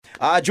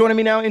Joining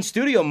me now in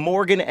studio,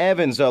 Morgan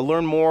Evans.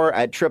 Learn more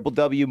at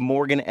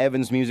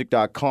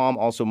www.morganevansmusic.com.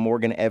 Also,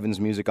 Morgan Evans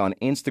Music on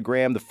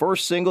Instagram. The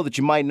first single that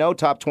you might know,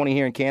 top 20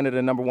 here in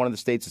Canada, number one in the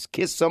States, is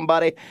Kiss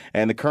Somebody.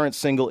 And the current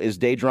single is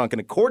Day Drunk.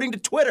 And according to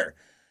Twitter,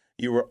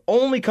 you were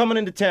only coming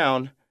into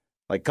town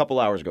like a couple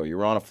hours ago. You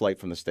were on a flight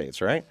from the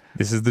States, right?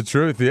 This is the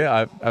truth,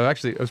 yeah. I've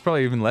actually, it was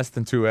probably even less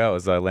than 2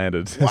 hours I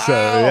landed. Wow. So,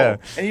 yeah.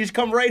 And you just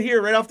come right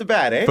here, right off the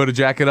bat, eh? Put a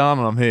jacket on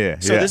and I'm here.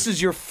 So this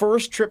is your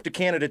first trip to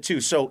Canada,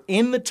 too. So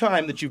in the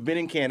time that you've been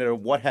in Canada,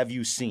 what have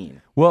you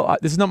seen? Well,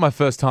 this is not my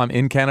first time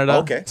in Canada.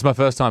 Okay. It's my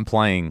first time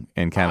playing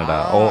in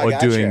Canada or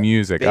gotcha. doing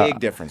music. Big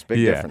difference,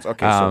 big difference.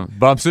 Okay,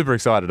 but I'm super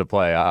excited to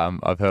play.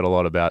 I've heard a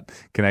lot about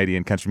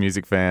Canadian country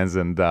music fans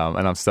and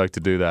I'm stoked to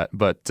do that.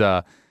 But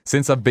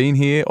since I've been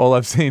here, all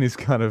I've seen is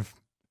kind of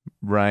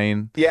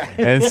rain,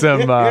 and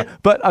some.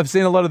 But I've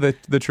seen a lot of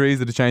the trees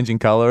that are changing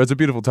color. It's a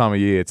beautiful time of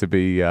year to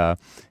be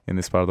in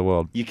this part of the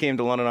world. You came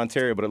to London,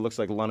 Ontario, but it looks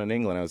like London,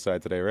 England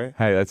outside today, right?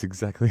 Hey, that's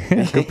exactly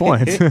good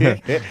point.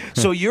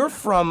 So you're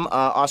from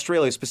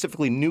Australia,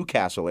 specifically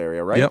Newcastle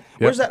area, right? Yep.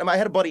 Where's that? I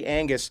had a buddy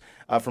Angus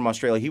from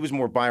Australia. He was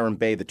more Byron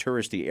Bay, the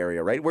touristy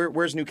area, right?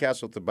 Where's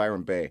Newcastle to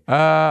Byron Bay?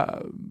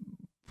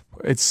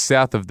 It's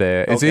south of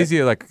there. It's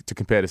easier to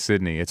compare to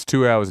Sydney. It's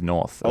 2 hours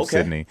north of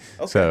Sydney.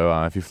 Okay. So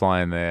if you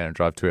fly in there and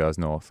drive 2 hours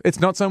north, it's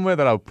not somewhere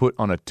that I would put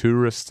on a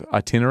tourist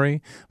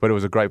itinerary, but it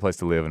was a great place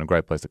to live and a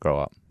great place to grow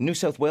up. New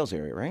South Wales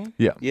area, right?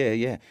 Yeah.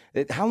 Yeah.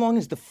 How long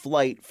is the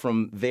flight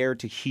from there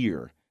to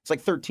here? It's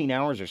like 13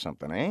 hours or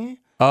something, eh?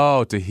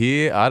 Oh, to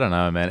here? I don't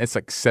know, man. It's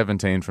like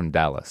 17 from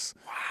Dallas.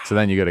 Wow. So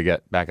then you got to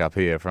get back up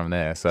here from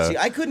there. So see,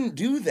 I couldn't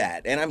do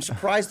that, and I'm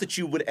surprised that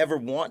you would ever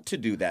want to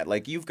do that.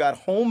 Like, you've got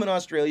home in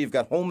Australia, you've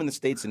got home in the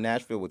States in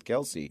Nashville with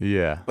Kelsey.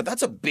 Yeah. But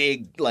that's a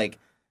big, like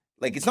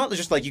it's not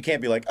just like you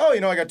can't be like, oh,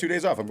 I got 2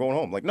 days off, I'm going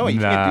home. Like, no, you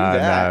can't do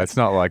that. No, it's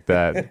not like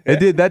that.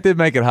 That did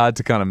make it hard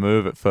to kind of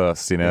move at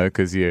first,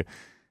 because you're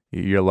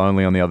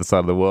lonely on the other side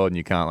of the world and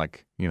you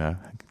can't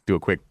do a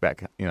quick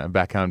back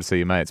home to see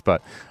your mates.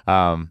 But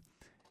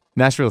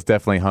Nashville's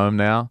definitely home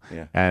now.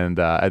 Yeah. And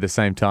at the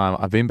same time,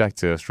 I've been back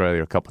to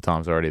Australia a couple of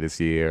times already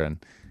this year,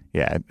 and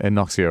yeah, it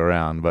knocks you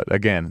around. But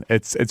again,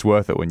 it's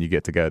worth it when you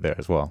get to go there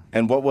as well.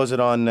 And what was it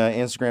on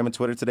Instagram and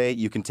Twitter today?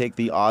 You can take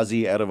the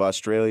Aussie out of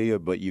Australia,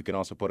 but you can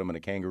also put him in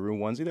a kangaroo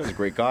onesie. That was a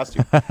great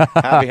costume.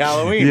 Happy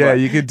Halloween. Yeah,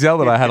 you could tell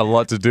that I had a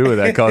lot to do with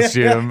that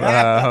costume.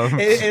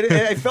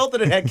 I felt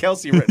that it had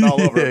Kelsey written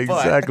all over it.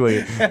 Exactly.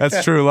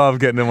 That's true love,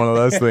 getting in one of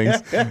those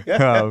things.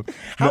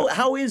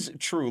 How is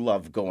True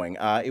Love going?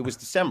 It was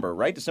December,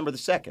 right? December the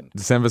 2nd.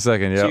 December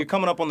 2nd, yeah. So you're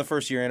coming up on the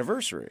first year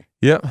anniversary.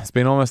 Yep, it's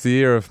been almost a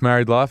year of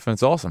married life, and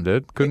it's awesome,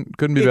 dude. Couldn't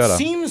be better. It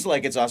seems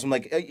like it's awesome.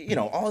 Like,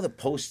 all the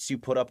posts you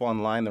put up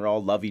online, they're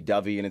all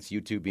lovey-dovey, and it's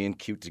you two being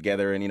cute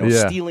together, and,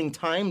 stealing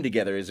time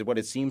together is what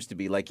it seems to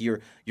be. Like,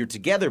 you're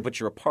together, but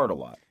you're apart a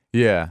lot.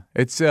 Yeah,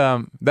 it's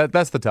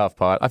that's the tough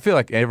part. I feel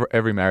like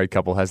every married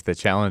couple has their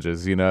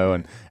challenges,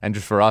 and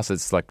just for us,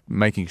 it's like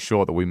making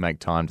sure that we make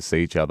time to see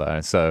each other.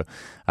 And so,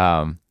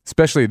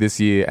 especially this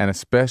year, and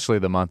especially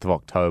the month of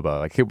October,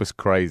 like it was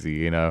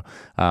crazy.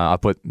 I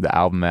put the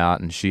album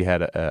out, and she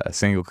had a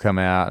single come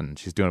out, and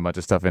she's doing a bunch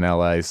of stuff in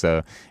LA.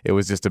 So it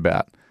was just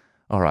about,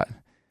 all right,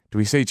 do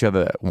we see each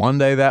other one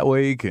day that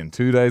week and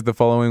 2 days the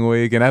following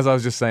week? And as I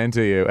was just saying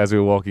to you as we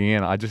were walking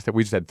in,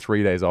 we just had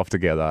 3 days off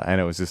together,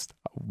 and it was just,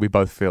 we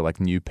both feel like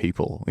new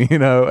people,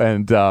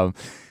 and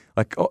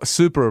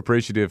super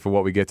appreciative for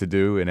what we get to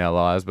do in our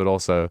lives, but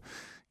also,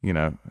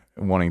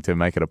 wanting to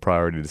make it a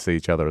priority to see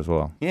each other as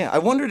well. Yeah, I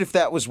wondered if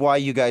that was why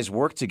you guys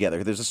work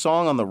together. There's a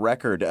song on the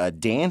record,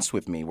 Dance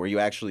With Me, where you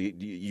actually,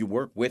 you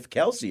work with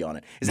Kelsey on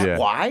it. Is that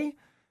why?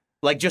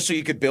 Like, just so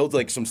you could build,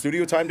 some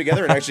studio time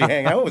together and actually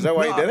hang out? Was that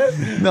why you did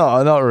it?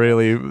 No, not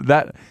really.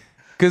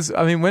 Because,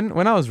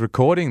 when I was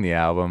recording the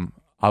album,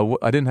 I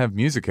didn't have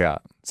music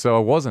out, so I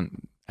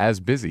wasn't as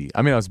busy.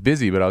 I was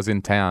busy, but I was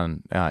in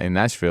town in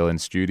Nashville in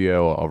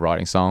studio or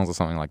writing songs or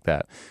something like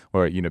that,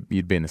 where,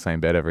 you'd be in the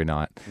same bed every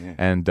night. Yeah.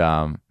 And,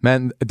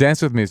 man,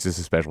 Dance With Me is just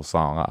a special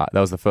song.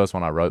 That was the first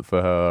one I wrote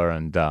for her,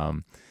 and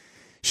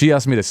she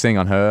asked me to sing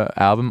on her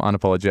album,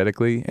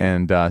 Unapologetically,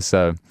 and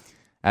so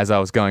as I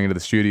was going into the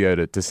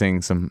studio to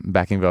sing some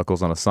backing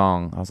vocals on a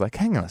song, I was like,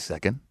 hang on a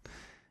second.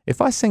 If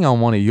I sing on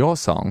one of your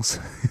songs,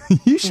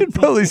 you should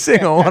probably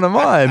sing on one of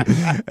mine.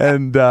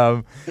 And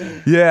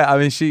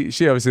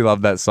she obviously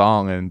loved that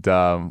song. And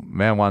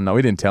man, one night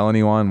we didn't tell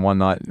anyone. One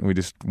night we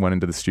just went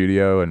into the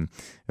studio, and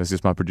it was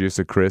just my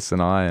producer Chris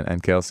and I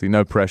and Kelsey.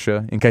 No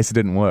pressure in case it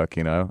didn't work,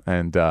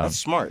 And that's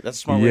smart. That's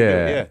a smart way to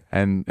do it.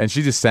 Yeah. And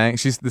she just sang.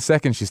 The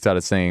second she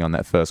started singing on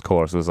that first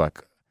chorus, it was like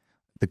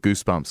the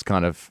goosebumps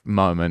kind of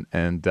moment,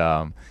 and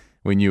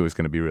we knew it was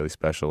going to be really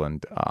special.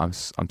 And I'm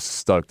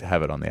stoked to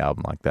have it on the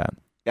album like that.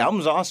 The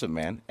album's awesome,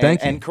 man.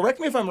 Thank you. And correct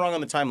me if I'm wrong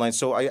on the timeline.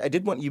 So I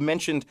did want, you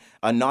mentioned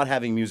not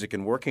having music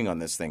and working on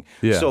this thing.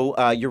 Yeah.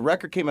 So your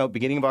record came out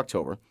beginning of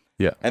October.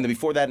 Yeah. And then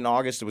before that in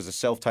August, it was a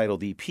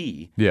self-titled EP.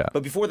 Yeah.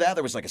 But before that,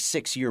 there was like a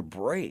 6-year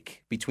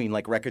break between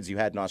like records you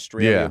had in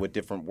Australia with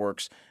different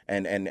works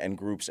and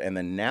groups. And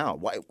then now,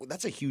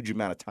 that's a huge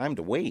amount of time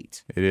to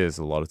wait. It is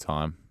a lot of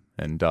time.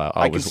 and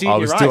I can see I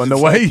in was your doing eyes. the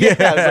It's way. like,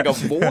 Yeah, it's like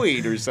a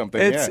void or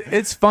something.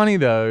 it's funny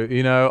though,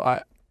 you know.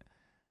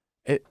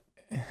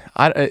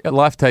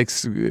 Life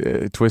takes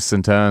twists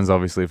and turns,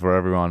 obviously, for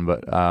everyone.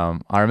 But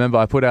I remember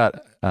I put out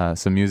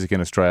some music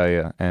in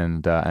Australia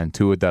and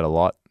toured that a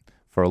lot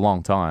for a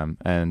long time.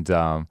 And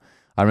I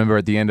remember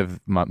at the end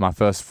of my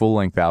first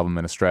full-length album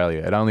in Australia,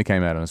 it only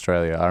came out in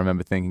Australia, I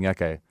remember thinking,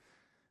 okay,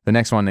 the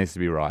next one needs to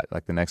be right.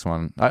 Like the next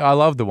one, I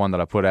loved the one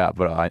that I put out,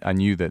 but I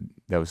knew that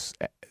there was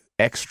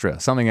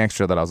something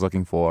extra that I was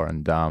looking for.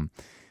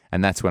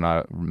 And that's when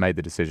I made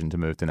the decision to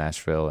move to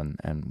Nashville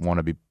and want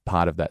to be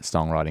part of that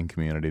songwriting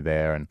community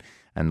there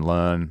and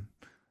learn,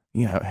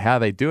 you know, how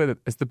they do it.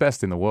 It's the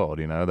best in the world,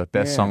 you know, the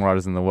best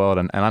songwriters in the world.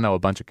 And I know a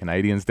bunch of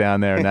Canadians down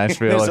there in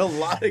Nashville. There's a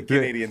lot of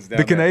Canadians down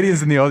there. The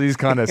Canadians and the Aussies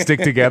kind of stick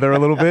together a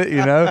little bit,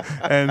 you know.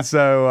 And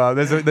so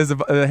there's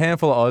a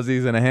handful of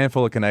Aussies and a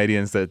handful of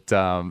Canadians that,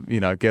 you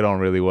know, get on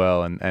really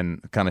well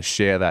and kind of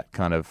share that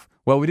kind of,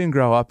 well, we didn't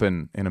grow up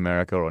in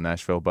America or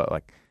Nashville, but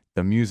like,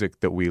 the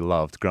music that we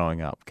loved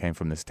growing up came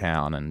from this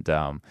town, and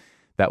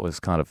that was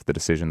kind of the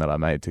decision that I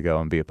made to go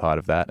and be a part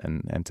of that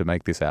and to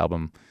make this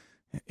album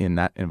in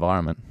that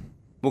environment.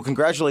 Well,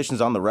 congratulations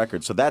on the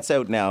record. So that's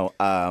out now,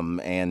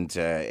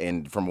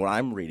 and from what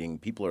I'm reading,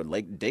 people are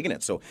like digging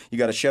it. So you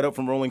got a shout out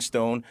from Rolling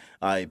Stone.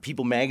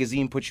 People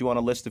Magazine put you on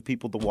a list of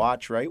people to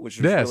watch, right? Which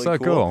is really so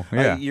cool.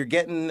 Yeah, you're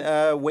getting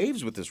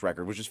waves with this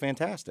record, which is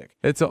fantastic.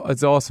 It's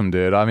awesome,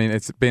 dude. I mean,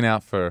 it's been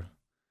out for.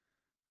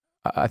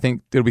 I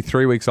think it'll be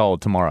 3 weeks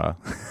old tomorrow.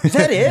 Is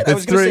that it? I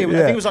was going to say,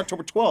 I think it was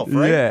October 12th,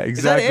 right? Yeah,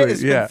 exactly.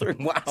 Is that it?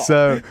 Wow.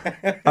 So,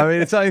 I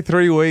mean, it's only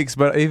 3 weeks,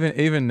 but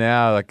even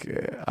now, like,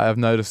 I've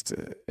noticed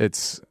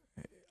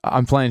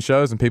I'm playing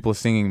shows and people are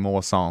singing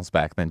more songs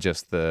back than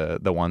just the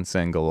one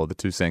single or the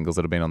two singles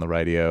that have been on the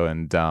radio.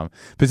 And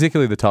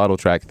particularly the title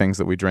track, Things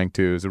That We Drink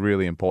To, is a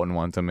really important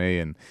one to me.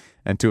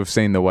 And to have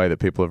seen the way that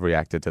people have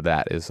reacted to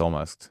that is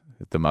almost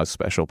the most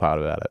special part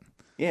about it.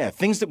 Yeah,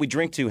 Things That We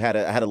Drink To had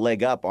a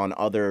leg up on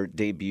other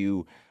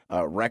debut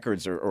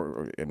records,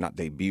 or not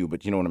debut,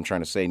 but you know what I'm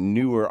trying to say,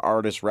 newer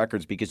artist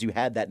records, because you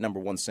had that number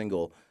one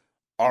single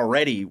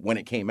already when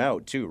it came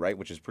out too, right?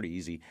 Which is pretty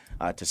easy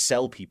to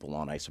sell people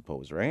on, I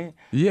suppose, right?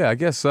 Yeah, I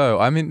guess so.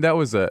 I mean, that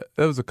was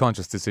a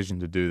conscious decision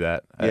to do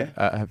that. Yeah.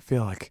 I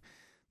feel like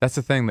that's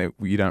the thing that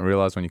you don't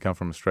realize when you come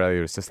from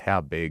Australia. It's just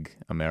how big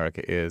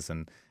America is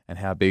and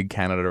how big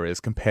Canada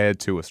is compared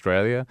to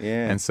Australia.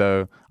 Yeah. And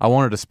so I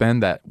wanted to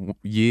spend that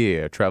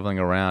year traveling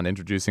around,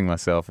 introducing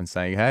myself and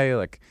saying, hey,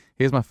 like,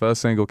 here's my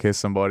first single, Kiss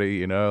Somebody,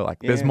 you know, like,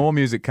 there's more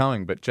music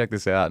coming, but check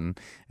this out.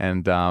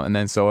 And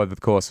then so over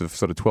the course of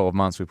sort of 12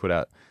 months, we put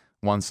out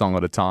one song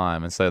at a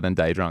time. And so then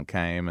Day Drunk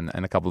came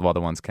and a couple of other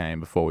ones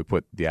came before we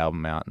put the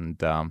album out.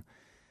 And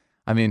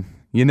I mean,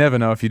 you never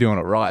know if you're doing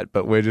it right,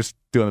 but we're just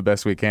doing the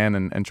best we can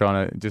and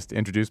trying to just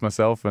introduce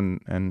myself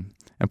and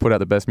put out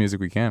the best music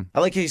we can. I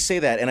like how you say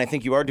that, and I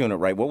think you are doing it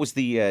right. What was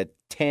the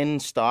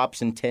 10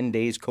 stops in 10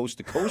 days coast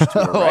to coast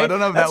tour, right? Oh, I don't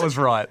know if that was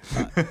right.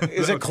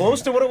 Is it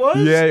close to what it was?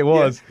 Yeah, it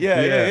was.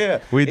 Yeah.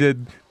 We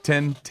did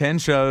 10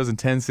 shows in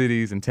 10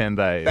 cities in 10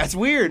 days. That's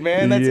weird,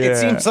 man. It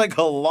seems like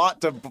a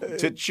lot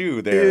to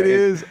chew there. It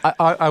is.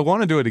 I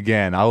want to do it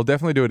again. I will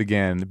definitely do it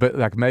again, but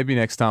like maybe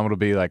next time it'll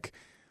be like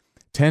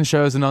 10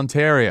 shows in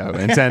Ontario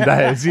in 10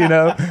 days, you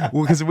know?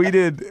 Because we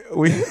did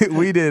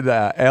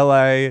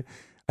LA.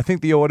 I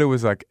think the order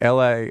was like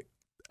LA,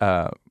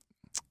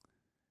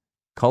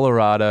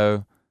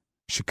 Colorado,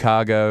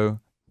 Chicago,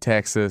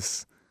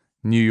 Texas,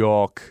 New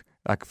York,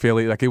 like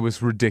Philly. Like, it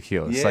was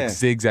ridiculous. Like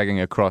zigzagging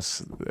across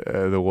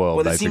the world. Well,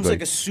 it basically seems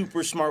like a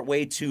super smart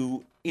way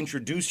to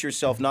introduce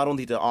yourself not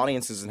only to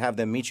audiences and have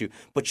them meet you,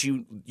 but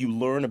you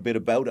learn a bit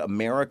about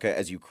America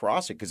as you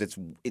cross it, because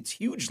it's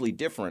hugely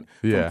different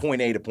from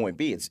point A to point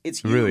B. It's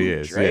huge, it really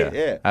is, right?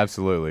 Yeah.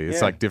 Absolutely.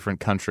 It's like different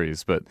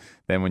countries, but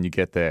then when you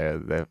get there,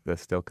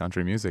 there's still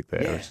country music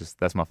there. Yeah. It's just,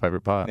 that's my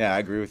favorite part. Yeah, I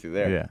agree with you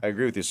there. Yeah. I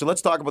agree with you. So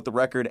let's talk about the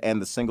record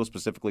and the single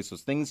specifically. So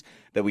Things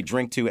That We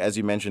Drink To, as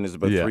you mentioned, is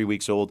about 3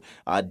 weeks old.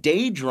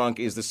 Day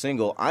Drunk is the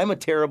single. I'm a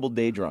terrible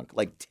day drunk,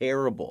 like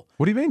terrible.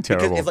 What do you mean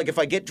terrible? Because if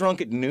I get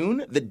drunk at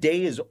noon, the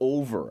day is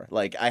over.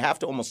 Like, I have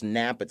to almost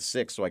nap at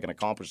 6 so I can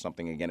accomplish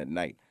something again at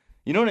night.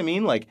 You know what I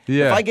mean? Like,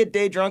 if I get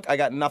day drunk, I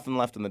got nothing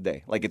left in the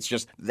day. Like, it's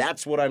just,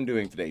 that's what I'm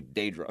doing today,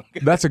 day drunk.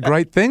 That's a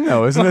great thing,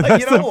 though, isn't it?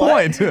 That's the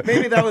point.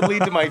 Maybe that would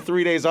lead to my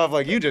 3 days off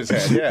like you just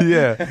had.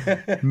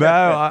 Yeah.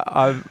 No,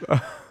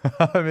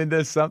 I mean,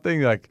 there's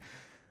something like,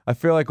 I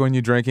feel like when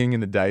you're drinking in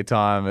the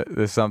daytime,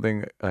 there's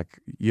something like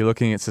you're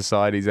looking at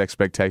society's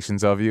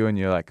expectations of you and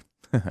you're like,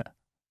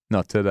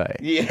 not today.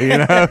 Yeah. You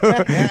know?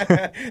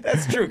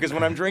 That's true, because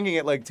when I'm drinking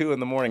at like 2 in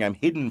the morning, I'm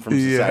hidden from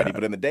society.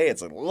 But in the day,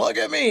 it's like, look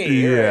at me.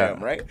 Here I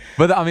am, right?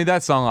 But I mean,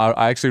 that song,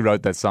 I actually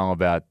wrote that song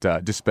about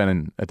just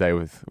spending a day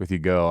with your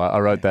girl. I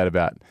wrote that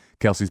about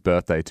Kelsey's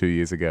birthday 2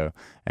 years ago.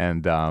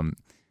 And I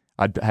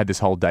had this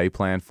whole day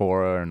planned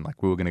for her, and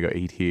like we were going to go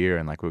eat here,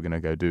 and like we were going to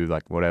go do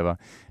like whatever.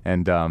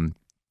 And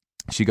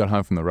she got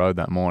home from the road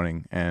that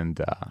morning and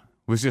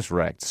was just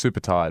wrecked, super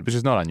tired, which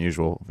is not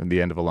unusual at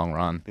the end of a long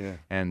run. Yeah.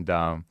 And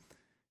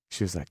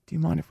she was like, "Do you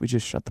mind if we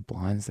just shut the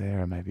blinds there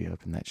and maybe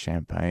open that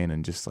champagne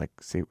and just like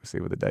see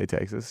where the day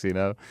takes us, you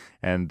know?"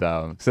 And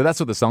so that's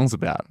what the song's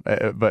about.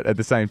 But at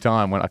the same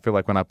time, when I feel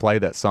like when I play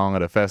that song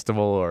at a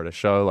festival or at a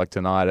show like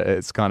tonight,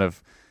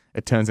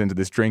 it turns into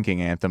this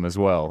drinking anthem as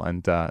well.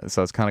 And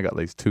so it's kind of got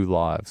these two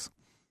lives.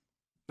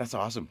 That's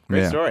awesome.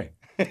 Great story.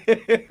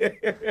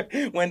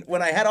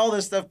 when I had all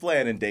this stuff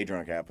planned and Day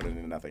Drunk happened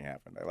and nothing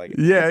happened. I like it.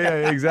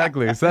 Yeah,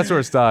 exactly. So that's where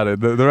it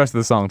started. The rest of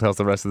the song tells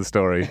the rest of the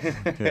story.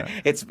 Yeah.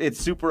 It's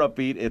super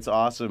upbeat. It's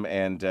awesome,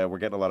 and we're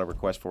getting a lot of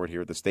requests for it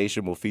here at the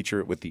station. We'll feature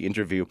it with the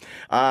interview.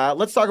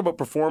 Let's talk about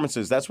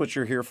performances. That's what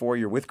you're here for.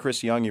 You're with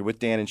Chris Young. You're with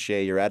Dan and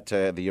Shay. You're at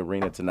the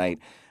arena tonight.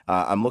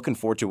 I'm looking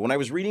forward to it. When I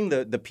was reading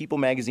the People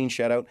magazine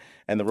shout-out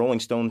and the Rolling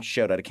Stone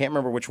shout-out, I can't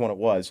remember which one it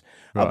was,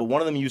 but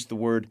one of them used the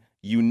word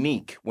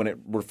unique when it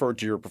referred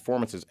to your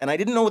performances. And I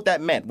didn't know what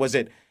that meant. Was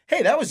it,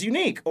 hey, that was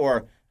unique?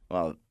 Or,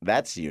 well,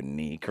 that's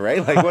unique,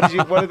 right? Like, what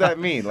did that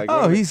mean? Like,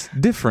 he's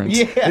different.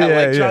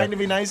 Trying to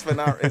be nice, but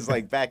not is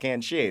like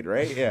backhand shade,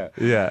 right? Yeah.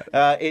 Yeah.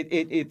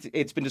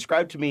 It's been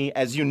described to me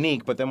as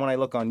unique, but then when I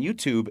look on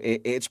YouTube,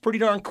 it's pretty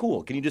darn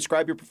cool. Can you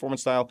describe your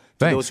performance style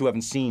to those who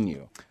haven't seen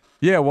you?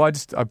 Yeah, well,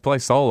 I play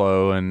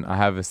solo, and I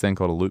have this thing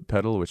called a loop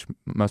pedal, which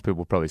most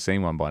people have probably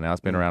seen one by now. It's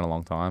been around a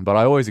long time, but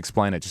I always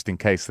explain it just in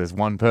case there's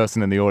one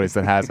person in the audience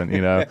that hasn't, you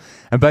know.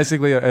 And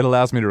basically, it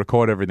allows me to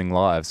record everything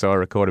live. So I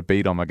record a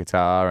beat on my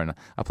guitar, and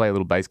I play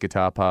little bass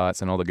guitar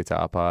parts and all the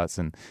guitar parts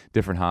and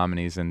different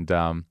harmonies. And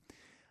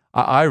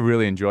I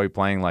really enjoy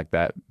playing like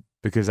that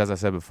because, as I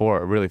said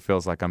before, it really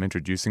feels like I'm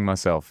introducing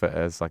myself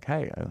as like,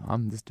 hey,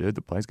 I'm this dude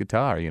that plays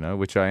guitar, you know,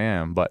 which I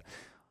am. But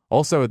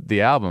also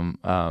the album,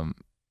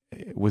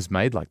 it was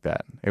made like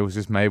that. It was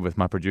just made with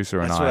my producer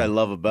and That's what I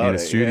love about it. In a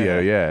studio,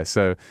 yeah.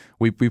 So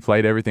we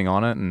played everything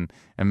on it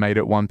and made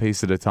it one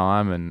piece at a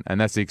time, and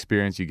that's the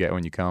experience you get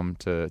when you come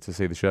to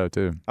see the show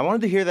too. I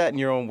wanted to hear that in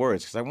your own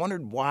words because I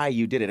wondered why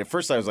you did it. At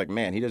first I was like,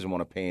 man, he doesn't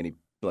want to pay any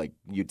like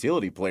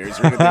utility players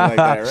or anything like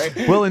that,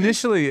 right? Well,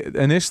 initially,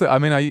 I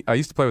mean, I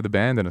used to play with a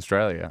band in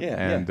Australia,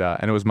 and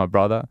it was my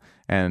brother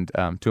and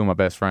two of my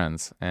best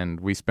friends,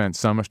 and we spent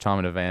so much time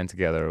in a van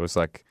together. It was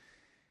like,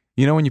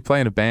 you know, when you play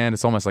in a band,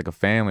 it's almost like a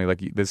family. Like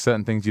there's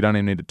certain things you don't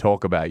even need to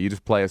talk about. You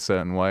just play a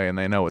certain way, and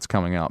they know what's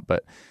coming up.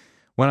 But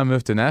when I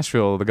moved to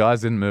Nashville, the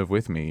guys didn't move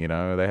with me. You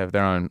know, they have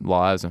their own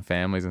lives and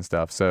families and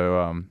stuff.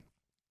 So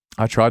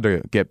I tried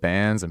to get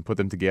bands and put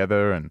them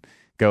together and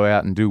go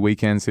out and do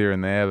weekends here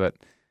and there, but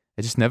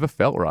it just never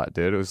felt right,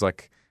 dude. It was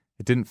like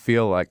it didn't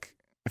feel like.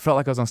 It felt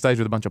like I was on stage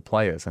with a bunch of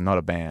players and not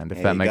a band,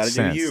 if that makes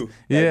sense.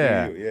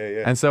 Yeah.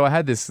 And so I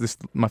had this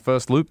my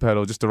first loop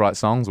pedal just to write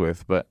songs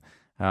with, but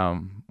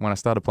when I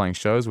started playing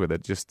shows with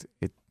it,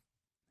 it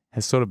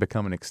has sort of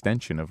become an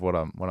extension of what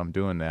I'm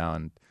doing now,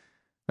 and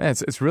man,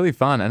 it's really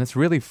fun and it's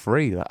really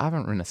free. I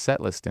haven't written a set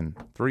list in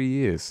 3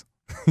 years.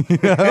 You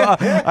know,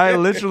 I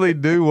literally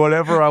do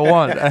whatever I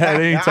want at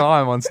any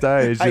time on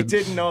stage. I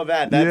didn't know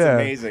that. That's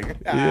amazing.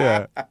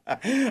 Yeah.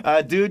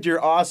 Dude,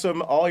 you're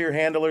awesome. All your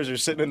handlers are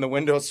sitting in the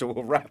window, so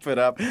we'll wrap it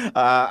up.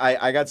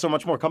 I got so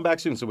much more. Come back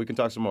soon so we can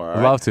talk some more. All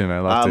right? Love to,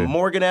 man. Love to.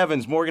 Morgan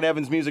Evans,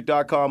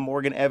 MorganEvansMusic.com,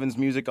 Morgan Evans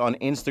Music on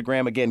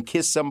Instagram. Again,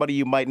 Kiss Somebody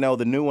You Might Know.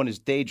 The new one is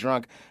Day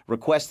Drunk.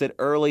 Request it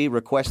early,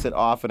 request it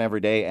often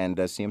every day,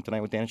 and see him tonight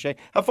with Dan and Shay.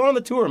 Have fun on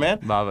the tour, man.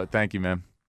 Love it. Thank you, man.